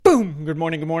Boom. Good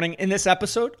morning. Good morning. In this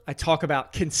episode, I talk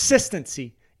about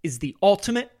consistency is the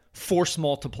ultimate force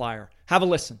multiplier. Have a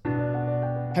listen.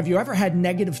 Have you ever had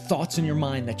negative thoughts in your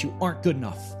mind that you aren't good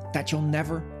enough, that you'll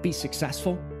never be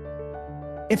successful?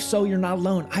 If so, you're not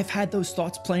alone. I've had those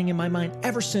thoughts playing in my mind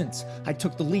ever since I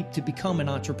took the leap to become an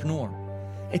entrepreneur.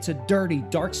 It's a dirty,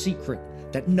 dark secret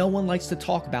that no one likes to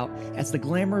talk about, as the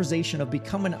glamorization of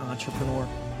becoming an entrepreneur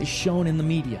is shown in the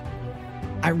media.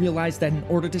 I realized that in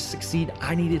order to succeed,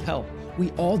 I needed help. We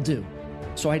all do.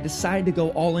 So I decided to go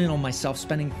all in on myself,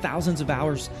 spending thousands of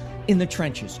hours in the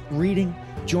trenches, reading,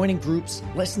 joining groups,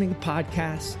 listening to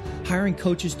podcasts, hiring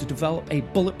coaches to develop a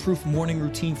bulletproof morning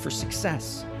routine for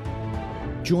success.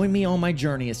 Join me on my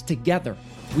journey as together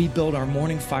we build our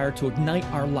morning fire to ignite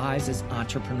our lives as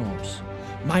entrepreneurs.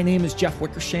 My name is Jeff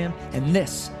Wickersham, and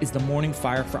this is the Morning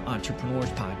Fire for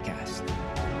Entrepreneurs podcast.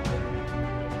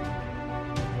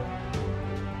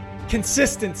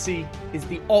 Consistency is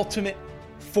the ultimate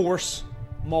force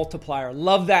multiplier.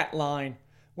 Love that line.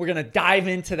 We're going to dive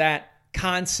into that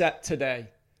concept today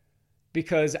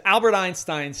because Albert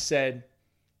Einstein said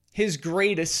his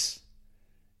greatest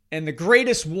and the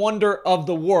greatest wonder of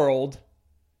the world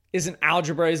isn't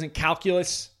algebra, isn't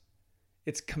calculus.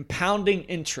 It's compounding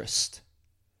interest,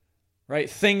 right?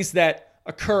 Things that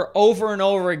occur over and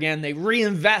over again. They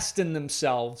reinvest in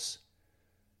themselves.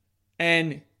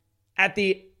 And at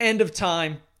the end of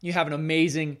time, you have an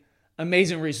amazing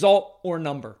result or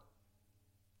number,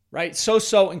 right?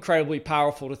 So incredibly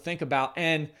powerful to think about.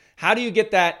 And how do you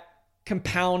get that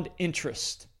compound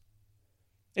interest?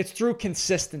 It's through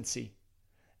consistency.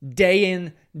 Day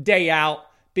in, day out,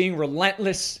 being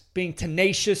relentless, being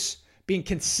tenacious, being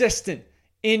consistent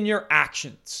in your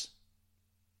actions.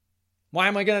 Why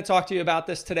am I going to talk to you about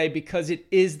this today? Because it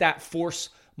is that force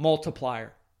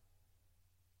multiplier.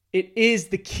 It is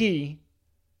the key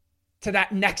to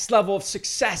that next level of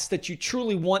success that you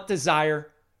truly want,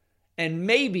 desire, and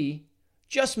maybe,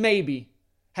 just maybe,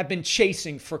 have been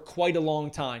chasing for quite a long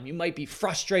time. You might be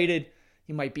frustrated.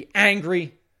 You might be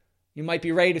angry. You might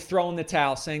be ready to throw in the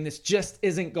towel, saying this just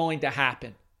isn't going to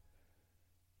happen.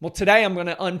 Well, today I'm going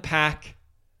to unpack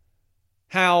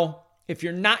how if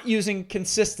you're not using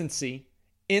consistency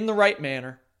in the right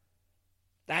manner,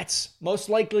 that's most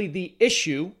likely the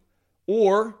issue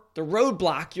or the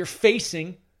roadblock you're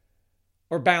facing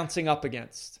or bouncing up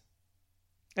against.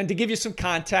 And to give you some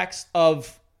context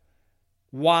of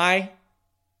why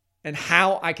and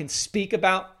how I can speak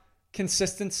about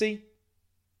consistency,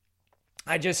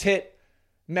 I just hit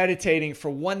meditating for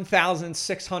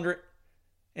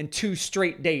 1,602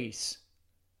 straight days,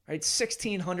 right?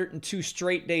 1,602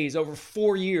 straight days. Over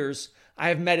 4 years, I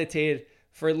have meditated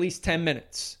for at least 10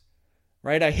 minutes,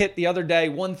 right? I hit the other day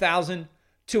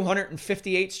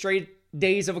 1,258 straight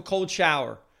days of a cold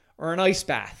shower or an ice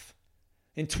bath.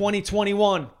 In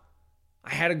 2021,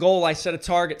 I had a goal. I set a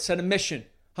target, set a mission,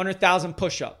 100,000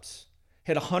 push-ups.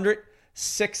 Hit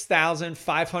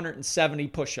 106,570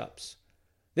 push-ups.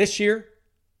 This year,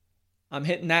 I'm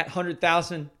hitting that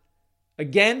 100,000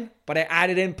 again, but I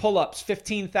added in pull-ups,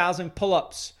 15,000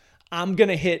 pull-ups I'm going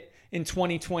to hit in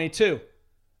 2022.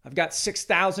 I've got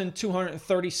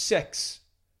 6,236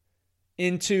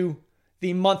 into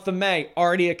the month of May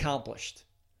already accomplished.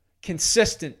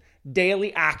 Consistent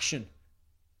daily action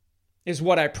is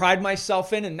what I pride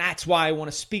myself in, and that's why I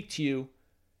want to speak to you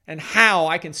and how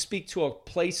I can speak to a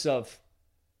place of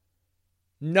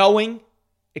knowing,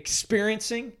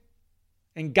 experiencing,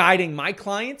 and guiding my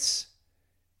clients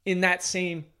in that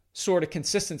same sort of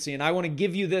consistency. And I want to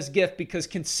give you this gift because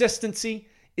consistency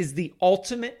is the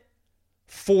ultimate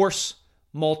force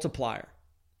multiplier.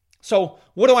 So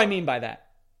what do I mean by that?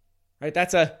 Right?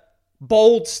 That's a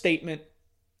bold statement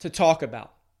to talk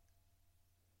about.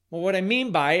 Well, what I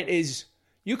mean by it is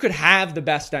you could have the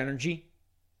best energy.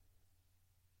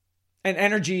 And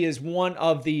energy is one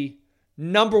of the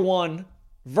number one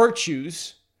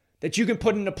virtues that you can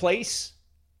put into place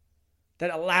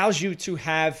that allows you to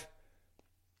have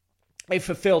a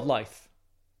fulfilled life,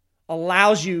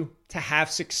 allows you to have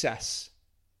success,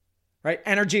 right?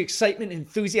 Energy, excitement,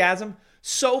 enthusiasm,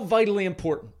 so vitally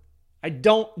important. I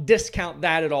don't discount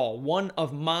that at all. One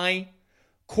of my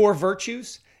core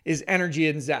virtues is energy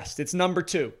and zest. It's number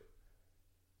 2,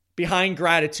 behind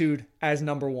gratitude as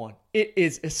number 1. It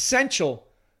is essential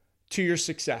to your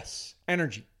success,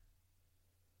 energy.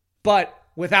 But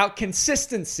without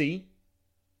consistency,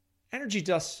 energy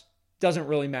just doesn't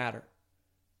really matter,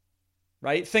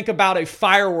 right? Think about a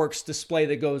fireworks display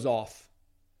that goes off.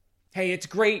 Hey, it's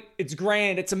great, it's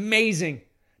grand, it's amazing.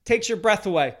 Takes your breath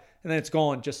away, and then it's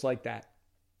gone just like that.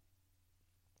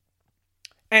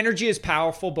 Energy is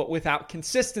powerful, but without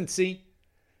consistency,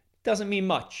 doesn't mean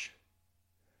much.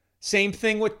 Same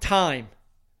thing with time.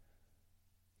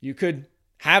 You could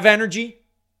have energy.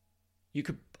 You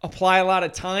could apply a lot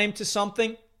of time to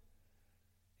something.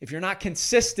 If you're not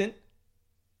consistent,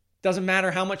 doesn't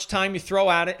matter how much time you throw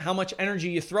at it, how much energy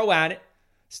you throw at it,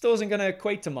 still isn't going to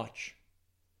equate to much.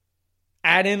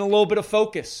 Add in a little bit of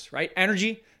focus, right?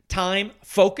 Energy, time,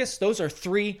 focus. Those are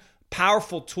three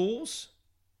powerful tools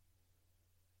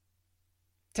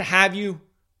to have you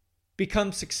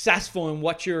become successful in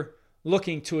what you're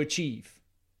looking to achieve.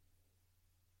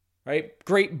 Right?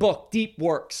 Great book, Deep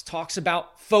Works, talks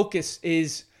about focus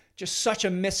is just such a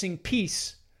missing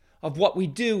piece of what we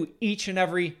do each and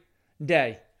every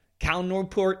day. Cal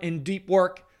Newport in Deep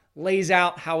Work lays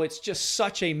out how it's just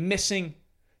such a missing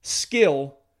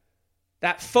skill,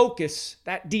 that focus,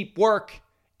 that deep work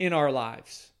in our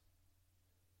lives.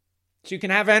 So you can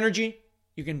have energy,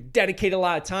 you can dedicate a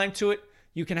lot of time to it,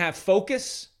 you can have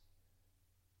focus,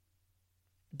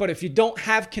 but if you don't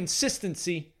have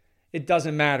consistency, it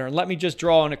doesn't matter. And let me just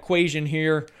draw an equation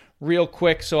here real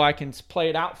quick so I can play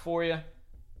it out for you.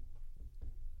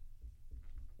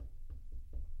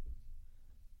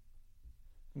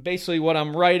 Basically what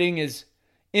I'm writing is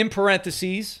in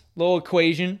parentheses, little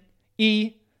equation,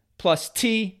 E plus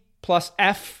T plus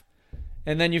F,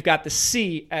 and then you've got the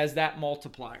C as that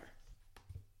multiplier.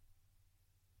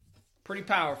 Pretty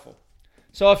powerful.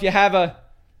 So if you have a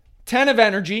 10 of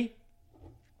energy,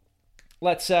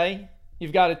 let's say,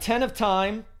 you've got a 10 of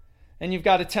time, and you've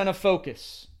got a 10 of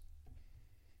focus.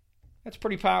 That's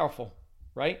pretty powerful,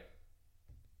 right?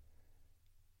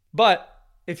 But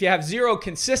if you have 0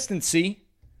 consistency,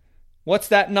 what's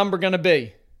that number going to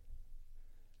be?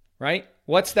 Right?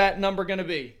 What's that number going to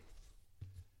be?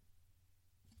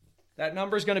 That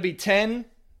number is going to be 10,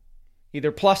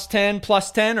 either plus 10,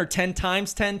 or 10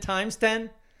 times 10 times 10,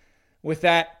 with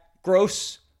that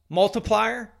gross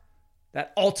multiplier,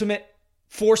 that ultimate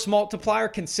force multiplier,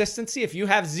 consistency. If you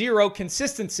have 0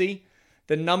 consistency,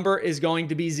 the number is going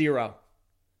to be 0.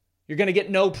 You're going to get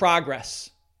no progress.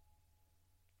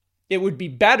 It would be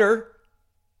better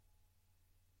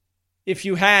if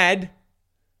you had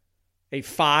a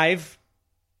 5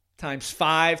 times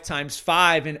 5 times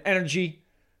 5 in energy,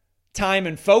 time,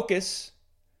 and focus,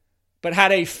 but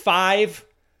had a 5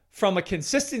 from a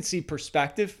consistency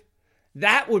perspective.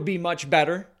 That would be much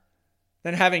better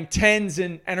than having 10s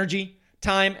in energy,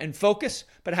 time, and focus,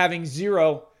 but having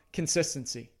 0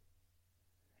 consistency.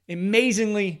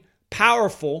 Amazingly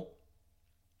powerful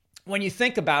when you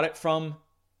think about it from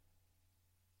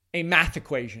a math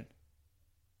equation.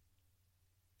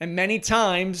 And many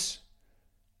times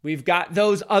we've got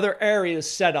those other areas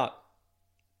set up.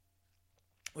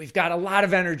 We've got a lot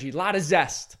of energy, a lot of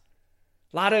zest,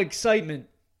 a lot of excitement.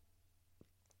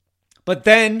 But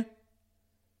then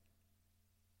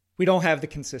we don't have the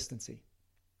consistency.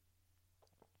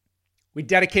 We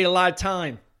dedicate a lot of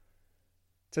time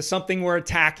to something we're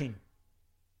attacking,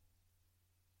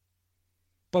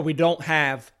 but we don't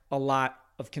have a lot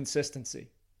of consistency.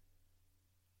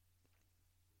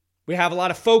 We have a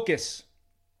lot of focus,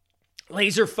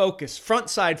 laser focus, front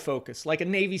side focus, like a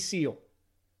Navy SEAL,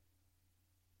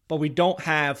 but we don't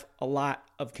have a lot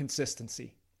of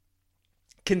consistency.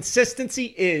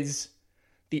 Consistency is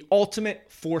the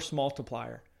ultimate force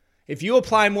multiplier. If you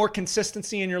apply more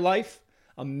consistency in your life,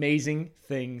 amazing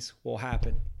things will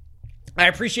happen. I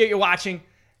appreciate you watching.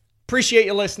 Appreciate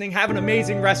you listening. Have an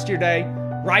amazing rest of your day.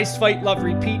 Rise, fight, love,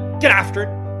 repeat. Get after it.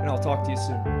 And I'll talk to you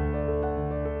soon.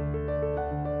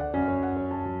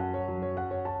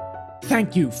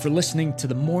 Thank you for listening to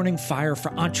the Morning Fire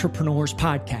for Entrepreneurs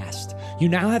podcast. You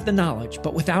now have the knowledge,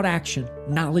 but without action,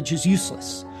 knowledge is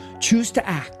useless. Choose to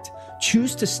act.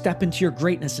 Choose to step into your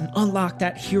greatness and unlock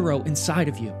that hero inside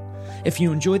of you. If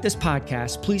you enjoyed this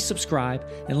podcast, please subscribe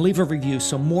and leave a review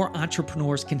so more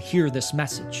entrepreneurs can hear this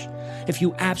message. If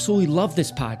you absolutely love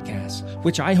this podcast,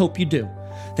 which I hope you do,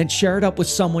 then share it up with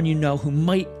someone you know who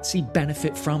might see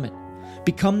benefit from it.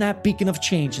 Become that beacon of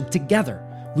change, and together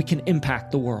we can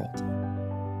impact the world.